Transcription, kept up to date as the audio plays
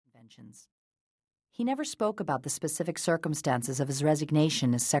intentions. He never spoke about the specific circumstances of his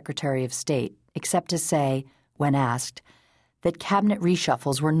resignation as Secretary of State, except to say, when asked, that cabinet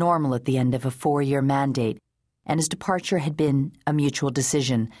reshuffles were normal at the end of a 4-year mandate, and his departure had been a mutual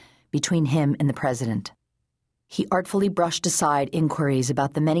decision between him and the president. He artfully brushed aside inquiries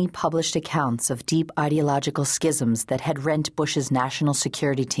about the many published accounts of deep ideological schisms that had rent Bush's national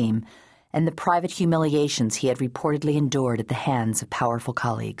security team and the private humiliations he had reportedly endured at the hands of powerful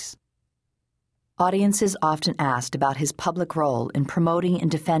colleagues. Audiences often asked about his public role in promoting and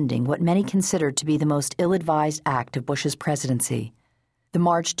defending what many considered to be the most ill-advised act of Bush's presidency, the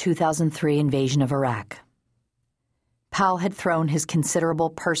March 2003 invasion of Iraq. Powell had thrown his considerable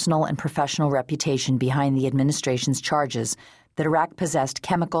personal and professional reputation behind the administration's charges that Iraq possessed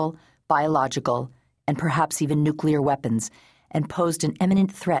chemical, biological, and perhaps even nuclear weapons and posed an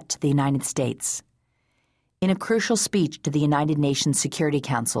imminent threat to the United States. In a crucial speech to the United Nations Security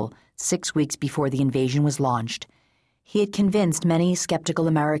Council 6 weeks before the invasion was launched, he had convinced many skeptical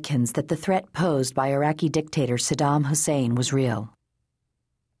Americans that the threat posed by Iraqi dictator Saddam Hussein was real.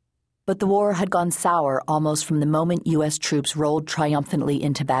 But the war had gone sour almost from the moment U.S. troops rolled triumphantly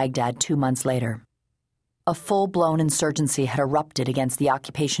into Baghdad 2 months later. A full-blown insurgency had erupted against the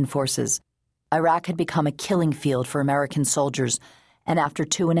occupation forces. Iraq had become a killing field for American soldiers, and after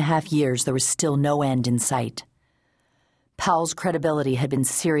 2.5 years there was still no end in sight. Powell's credibility had been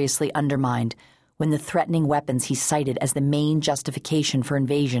seriously undermined when the threatening weapons he cited as the main justification for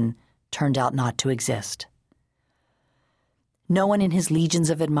invasion turned out not to exist. No one in his legions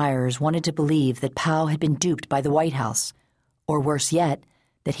of admirers wanted to believe that Powell had been duped by the White House, or worse yet,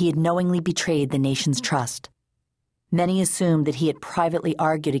 that he had knowingly betrayed the nation's trust. Many assumed that he had privately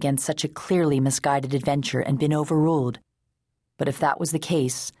argued against such a clearly misguided adventure and been overruled. But if that was the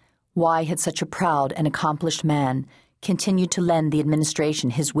case, why had such a proud and accomplished man continued to lend the administration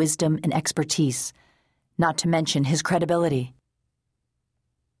his wisdom and expertise, not to mention his credibility?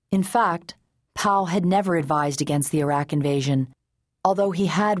 In fact, Powell had never advised against the Iraq invasion, although he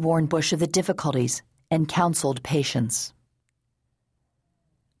had warned Bush of the difficulties and counseled patience.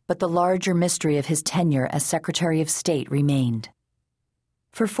 But the larger mystery of his tenure as Secretary of State remained.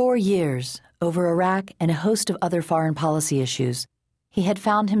 For 4 years, over Iraq and a host of other foreign policy issues, he had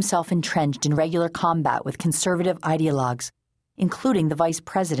found himself entrenched in regular combat with conservative ideologues, including the Vice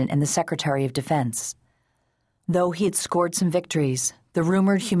President and the Secretary of Defense. Though he had scored some victories, the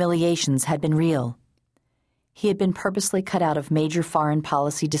rumored humiliations had been real. He had been purposely cut out of major foreign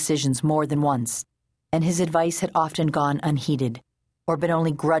policy decisions more than once, and his advice had often gone unheeded, or been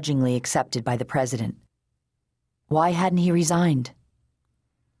only grudgingly accepted by the president. Why hadn't he resigned?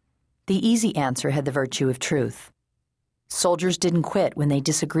 The easy answer had the virtue of truth. Soldiers didn't quit when they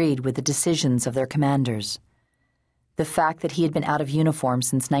disagreed with the decisions of their commanders. The fact that he had been out of uniform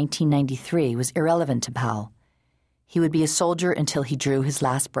since 1993 was irrelevant to Powell. He would be a soldier until he drew his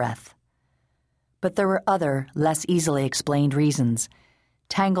last breath. But there were other, less easily explained reasons,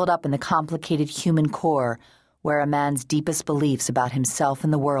 tangled up in the complicated human core where a man's deepest beliefs about himself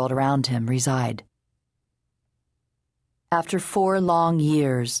and the world around him reside. After 4 long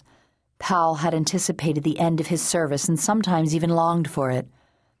years, Powell had anticipated the end of his service and sometimes even longed for it.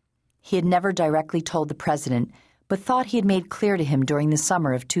 He had never directly told the president, but thought he had made clear to him during the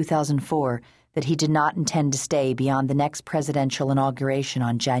summer of 2004 that he did not intend to stay beyond the next presidential inauguration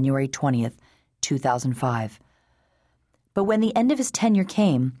on January 20th, 2005. But when the end of his tenure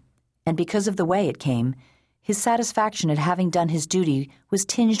came, and because of the way it came, his satisfaction at having done his duty was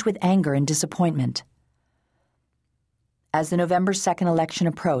tinged with anger and disappointment. As the November 2nd election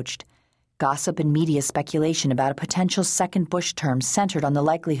approached, gossip and media speculation about a potential second Bush term centered on the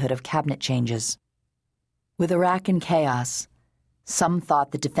likelihood of cabinet changes. With Iraq in chaos, some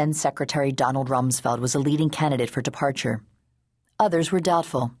thought that Defense Secretary Donald Rumsfeld was a leading candidate for departure. Others were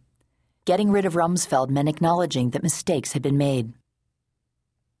doubtful. Getting rid of Rumsfeld meant acknowledging that mistakes had been made.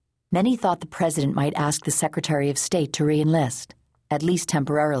 Many thought the president might ask the Secretary of State to re-enlist, at least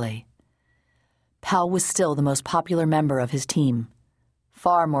temporarily. Powell was still the most popular member of his team,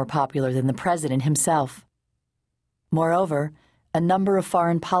 far more popular than the president himself. Moreover, a number of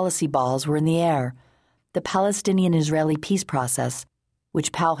foreign policy balls were in the air. The Palestinian-Israeli peace process,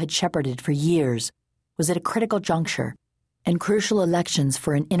 which Powell had shepherded for years, was at a critical juncture, and crucial elections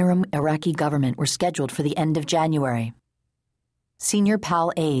for an interim Iraqi government were scheduled for the end of January. Senior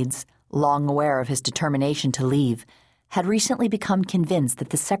Powell aides, long aware of his determination to leave, had recently become convinced that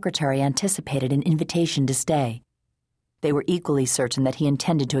the secretary anticipated an invitation to stay. They were equally certain that he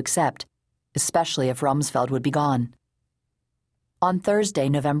intended to accept, especially if Rumsfeld would be gone. On Thursday,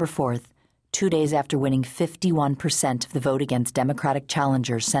 November 4th, 2 days after winning 51% of the vote against Democratic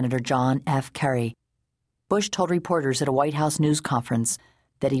challenger Senator John F. Kerry. Bush told reporters at a White House news conference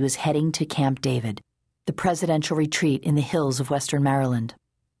that he was heading to Camp David, the presidential retreat in the hills of western Maryland.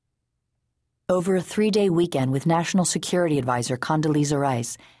 Over a 3-day weekend with National Security Advisor Condoleezza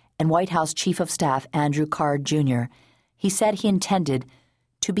Rice and White House Chief of Staff Andrew Card Jr., he said he intended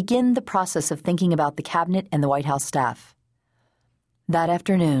to begin the process of thinking about the cabinet and the White House staff. That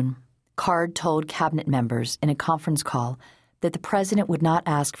afternoon, Card told cabinet members in a conference call that the president would not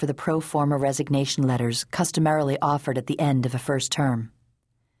ask for the pro forma resignation letters customarily offered at the end of a first term.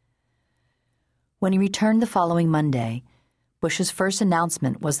 When he returned the following Monday, Bush's first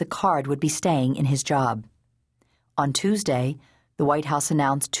announcement was that Card would be staying in his job. On Tuesday, the White House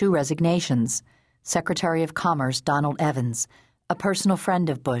announced 2 resignations: Secretary of Commerce Donald Evans, a personal friend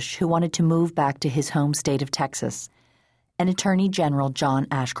of Bush who wanted to move back to his home state of Texas, and Attorney General John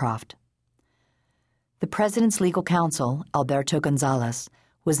Ashcroft. The president's legal counsel, Alberto Gonzales,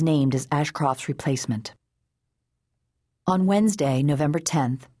 was named as Ashcroft's replacement. On Wednesday, November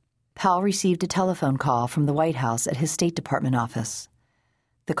 10th, Powell received a telephone call from the White House at his State Department office.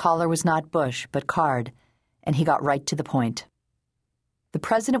 The caller was not Bush, but Card, and he got right to the point. The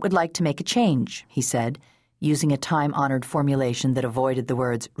president would like to make a change, he said, using a time-honored formulation that avoided the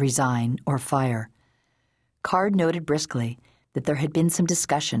words resign or fire. Card noted briskly that there had been some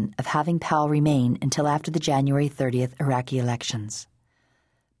discussion of having Powell remain until after the January 30th Iraqi elections,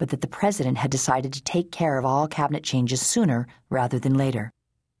 but that the president had decided to take care of all cabinet changes sooner rather than later.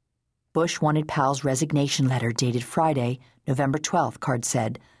 Bush wanted Powell's resignation letter dated Friday, November 12th, Card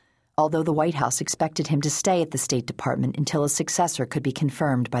said, although the White House expected him to stay at the State Department until a successor could be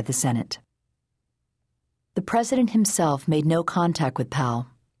confirmed by the Senate. The president himself made no contact with Powell.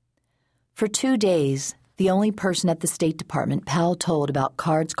 For 2 days, the only person at the State Department Powell told about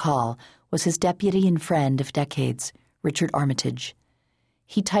Card's call was his deputy and friend of decades, Richard Armitage.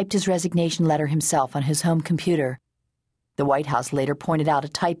 He typed his resignation letter himself on his home computer. The White House later pointed out a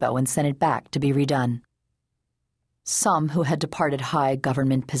typo and sent it back to be redone. Some who had departed high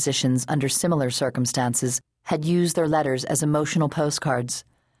government positions under similar circumstances had used their letters as emotional postcards.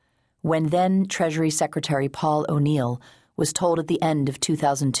 When then Treasury Secretary Paul O'Neill was told at the end of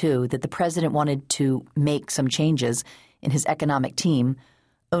 2002 that the president wanted to make some changes in his economic team,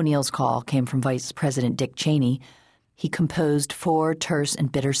 O'Neill's call came from Vice President Dick Cheney. He composed 4 terse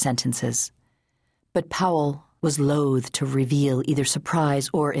and bitter sentences. But Powell was loath to reveal either surprise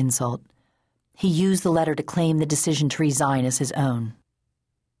or insult. He used the letter to claim the decision to resign as his own.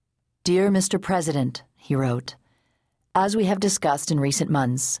 "Dear Mr. President," he wrote, "as we have discussed in recent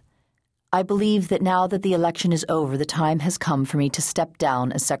months, I believe that now that the election is over, the time has come for me to step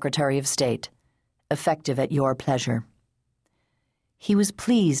down as Secretary of State, effective at your pleasure." He was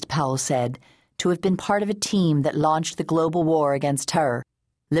pleased, Powell said, to have been part of a team that launched the global war against terror,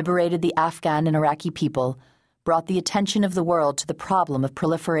 liberated the Afghan and Iraqi people, brought the attention of the world to the problem of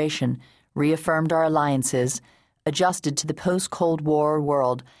proliferation, reaffirmed our alliances, adjusted to the post-Cold War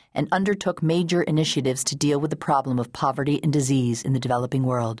world, and undertook major initiatives to deal with the problem of poverty and disease in the developing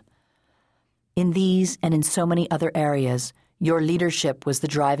world. In these and in so many other areas, your leadership was the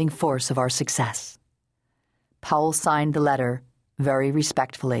driving force of our success. Powell signed the letter, very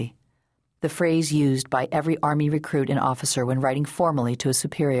respectfully, the phrase used by every Army recruit and officer when writing formally to a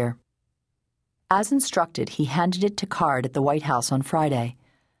superior. As instructed, he handed it to Card at the White House on Friday.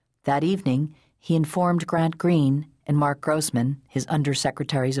 That evening, he informed Grant Green and Mark Grossman, his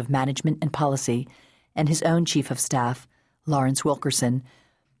undersecretaries of Management and Policy, and his own Chief of Staff, Lawrence Wilkerson,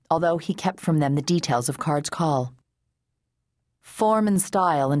 although he kept from them the details of Card's call. Form and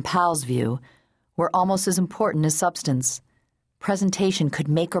style, in Powell's view, were almost as important as substance. Presentation could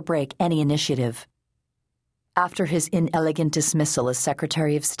make or break any initiative. After his inelegant dismissal as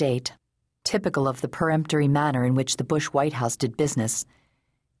Secretary of State, typical of the peremptory manner in which the Bush White House did business,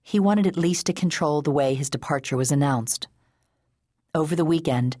 he wanted at least to control the way his departure was announced. Over the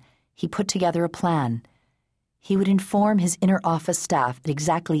weekend, he put together a plan. He would inform his inner office staff at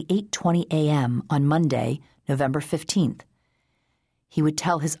exactly 8:20 a.m. on Monday, November 15th. He would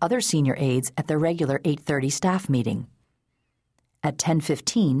tell his other senior aides at their regular 8:30 staff meeting. At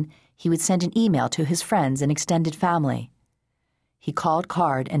 10:15, he would send an email to his friends and extended family. He called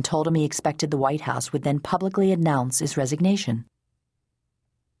Card and told him he expected the White House would then publicly announce his resignation.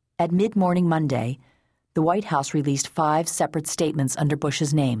 At mid-morning Monday, the White House released 5 separate statements under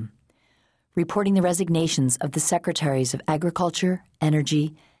Bush's name, reporting the resignations of the Secretaries of Agriculture,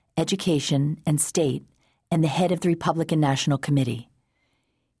 Energy, Education, and State, and the head of the Republican National Committee.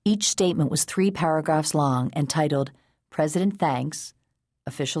 Each statement was 3 paragraphs long and titled, "President Thanks,"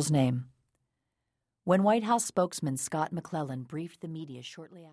 official's name, When White House spokesman Scott McClellan briefed the media shortly after